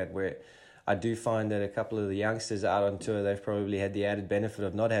stuff like that, where I do find that a couple of the youngsters out on tour, they've probably had the added benefit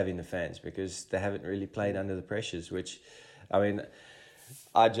of not having the fans because they haven't really played under the pressures, which, I mean,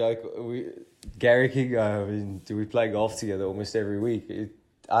 I joke, Garrick Higo, do we play golf together almost every week?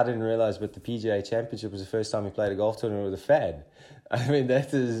 I didn't realise, but the PGA Championship was the first time he played a golf tournament with a fan. I mean,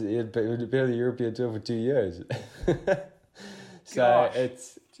 it would have been on the European Tour for 2 years. So Gosh.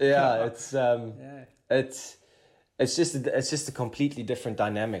 It's just a completely different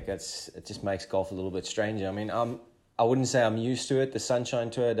dynamic. It just makes golf a little bit stranger. I mean, I wouldn't say I'm used to it. The Sunshine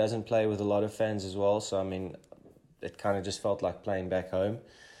Tour doesn't play with a lot of fans as well, so I mean, it kind of just felt like playing back home.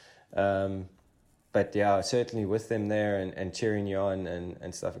 But yeah, certainly with them there and cheering you on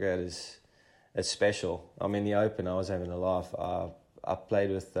and stuff like that it's special. I mean, the Open, I was having a laugh. I played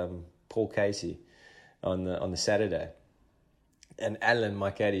with Paul Casey on the Saturday. And Alan,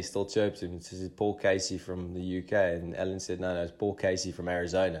 my caddy, still chirps him and says, it's Paul Casey from the UK. And Alan said, no, it's Paul Casey from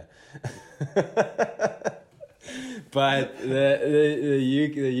Arizona. But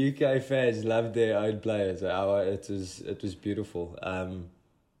the UK fans loved their own players. It was beautiful.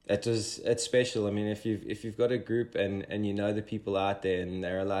 It's special. I mean, if you've got a group and you know the people out there and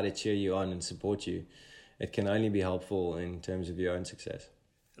they're allowed to cheer you on and support you, it can only be helpful in terms of your own success.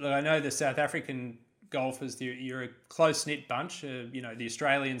 Look, I know the South African golfers, you're a close-knit bunch. The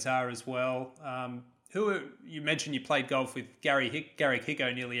Australians are as well. You mentioned you played golf with Garrick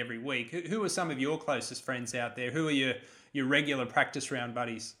Higo nearly every week. Who are some of your closest friends out there? Who are your regular practice round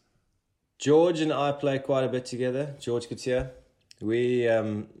buddies? George and I play quite a bit together. George Couture. We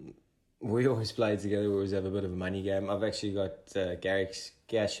always play together. We always have a bit of a money game. I've actually got Garrick's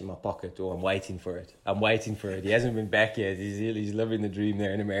cash in my pocket, or I'm waiting for it. He hasn't been back yet. He's living the dream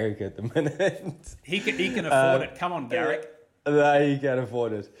there in America at the minute. He can afford it. Come on, Garrick. No, you can't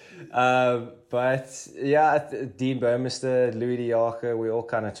afford it. But yeah, Dean Burmester, Louis de Jager, we all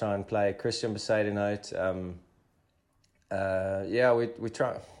kind of try and play. Christian Bezuidenhout. Yeah, we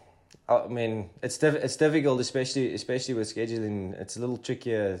try. I mean, it's difficult, especially with scheduling. It's a little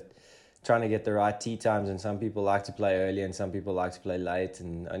trickier trying to get the right tee times, and some people like to play early and some people like to play late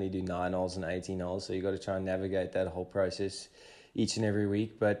and only do 9 holes and 18 holes. So you got to try and navigate that whole process each and every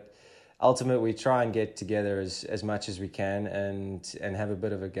week. But ultimately, we try and get together as much as we can and have a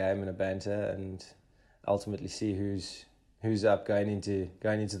bit of a game and a banter, and ultimately see who's up going into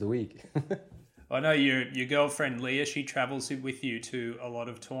the week. I know your girlfriend Leah, she travels with you to a lot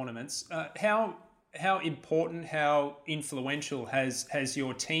of tournaments. How important, how influential has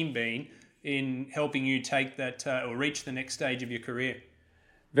your team been in helping you take that or reach the next stage of your career?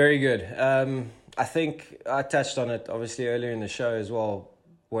 Very good. I think I touched on it obviously earlier in the show as well.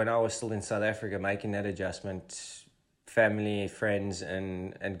 When I was still in South Africa, making that adjustment, family, friends,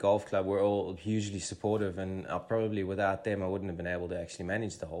 and golf club were all hugely supportive, and probably without them, I wouldn't have been able to actually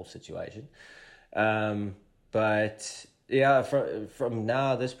manage the whole situation. But yeah, from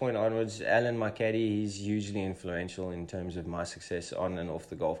now, this point onwards, Alan, my caddy, he's hugely influential in terms of my success on and off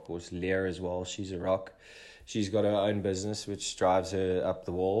the golf course. Leah as well, she's a rock. She's got her own business, which drives her up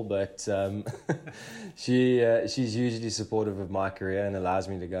the wall, but she's hugely supportive of my career and allows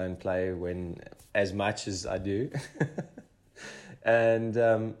me to go and play as much as I do. And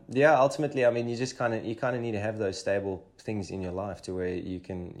yeah, ultimately, I mean, you kind of need to have those stable things in your life to where you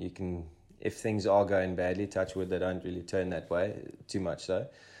can, if things are going badly, touch wood, they don't really turn that way too much, so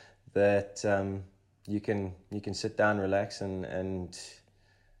that you can sit down, relax, and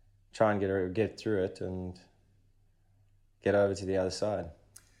try and get through it and get over to the other side.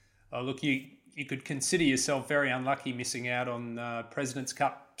 Oh, look, you could consider yourself very unlucky missing out on President's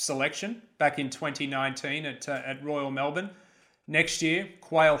Cup selection back in 2019 at Royal Melbourne. Next year,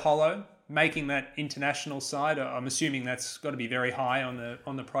 Quail Hollow, making that international side. I'm assuming that's got to be very high on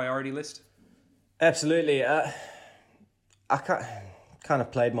the priority list. Absolutely. I kind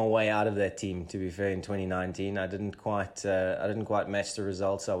of played my way out of that team, to be fair, in 2019. I didn't quite match the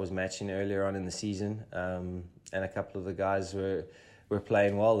results I was matching earlier on in the season. And a couple of the guys were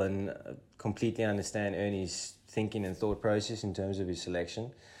playing well, and completely understand Ernie's thinking and thought process in terms of his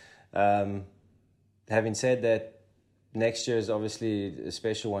selection. Having said that, next year is obviously a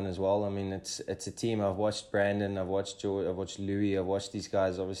special one as well. I mean, it's a team. I've watched Brandon, I've watched George, I've watched Louis, I've watched these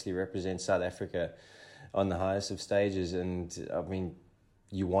guys obviously represent South Africa on the highest of stages, and I mean,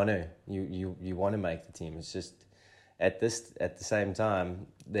 you want to make the team. It's just at the same time,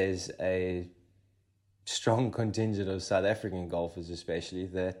 there's a strong contingent of South African golfers, especially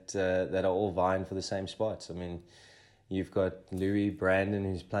that are all vying for the same spots. I mean, you've got Louis, Brandon,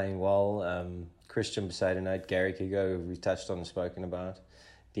 who's playing well, Christian Bezuidenhout, Gary Kigo, who we touched on and spoken about.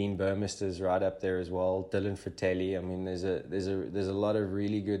 Dean Burmester's right up there as well. Dylan Fratelli. I mean, there's a lot of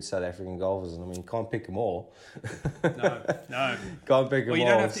really good South African golfers, and I mean, can't pick them all. No, can't pick them all.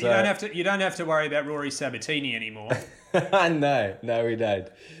 You don't have to worry about Rory Sabatini anymore. No, we don't.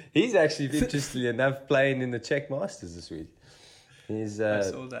 He's actually, interestingly enough, playing in the Czech Masters this week. I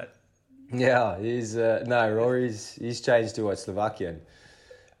saw that. Yeah, he's changed to Slovakian.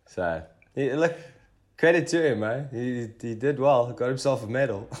 So look, credit to him, eh? He did well, got himself a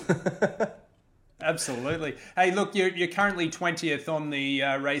medal. Absolutely. Hey, look, you're currently 20th on the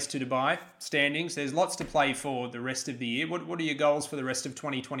Race to Dubai standings. There's lots to play for the rest of the year. What are your goals for the rest of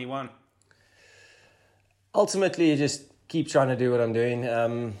 2021? Ultimately, just keep trying to do what I'm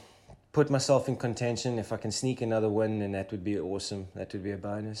doing. Put myself in contention. If I can sneak another win, then that would be awesome. That would be a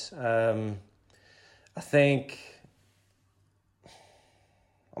bonus. I think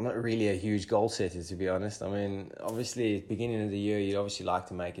I'm not really a huge goal setter, to be honest. I mean, obviously, beginning of the year, you'd obviously like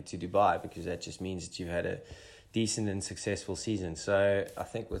to make it to Dubai because that just means that you've had a decent and successful season. So I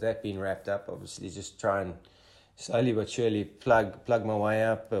think with that being wrapped up, obviously just try and slowly but surely plod my way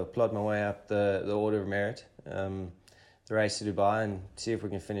up the order of merit, the Race to Dubai, and see if we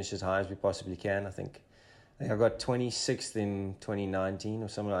can finish as high as we possibly can. I think I got 26th in 2019 or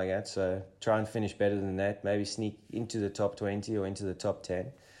something like that. So try and finish better than that. Maybe sneak into the top 20 or into the top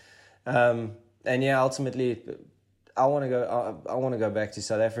 10. And yeah, ultimately, I want to go back to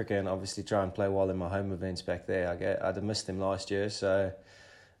South Africa and obviously try and play well in my home events back there. I'd missed them last year, so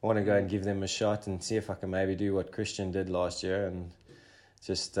I want to go and give them a shot and see if I can maybe do what Christian did last year and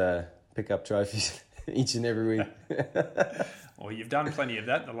just pick up trophies each and every week. Well, you've done plenty of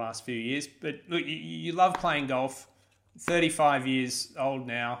that in the last few years. But look, you love playing golf. 35 years old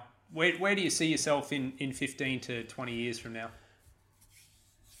now. Where do you see yourself in 15 to 20 years from now?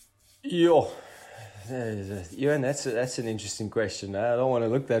 Ewan, that's an interesting question. I don't want to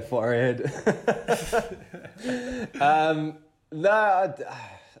look that far ahead. No,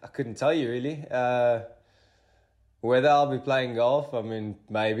 I couldn't tell you really. Whether I'll be playing golf, I mean,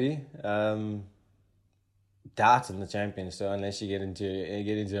 maybe. Darts in the Champions Tour, unless you get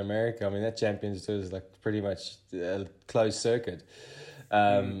into America. I mean, that Champions Tour is like pretty much a closed circuit.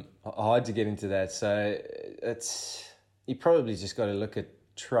 Hard to get into that. So you probably just got to look at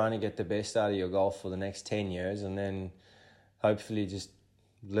trying to get the best out of your golf for the next 10 years, and then hopefully just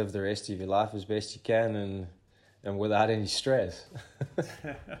live the rest of your life as best you can and without any stress.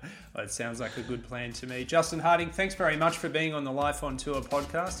 Well, it sounds like a good plan to me. Justin Harding, thanks very much for being on the Life on Tour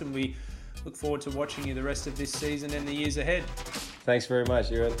podcast, and we look forward to watching you the rest of this season and the years ahead. Thanks very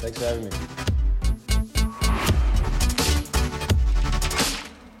much, Ewan. Thanks for having me.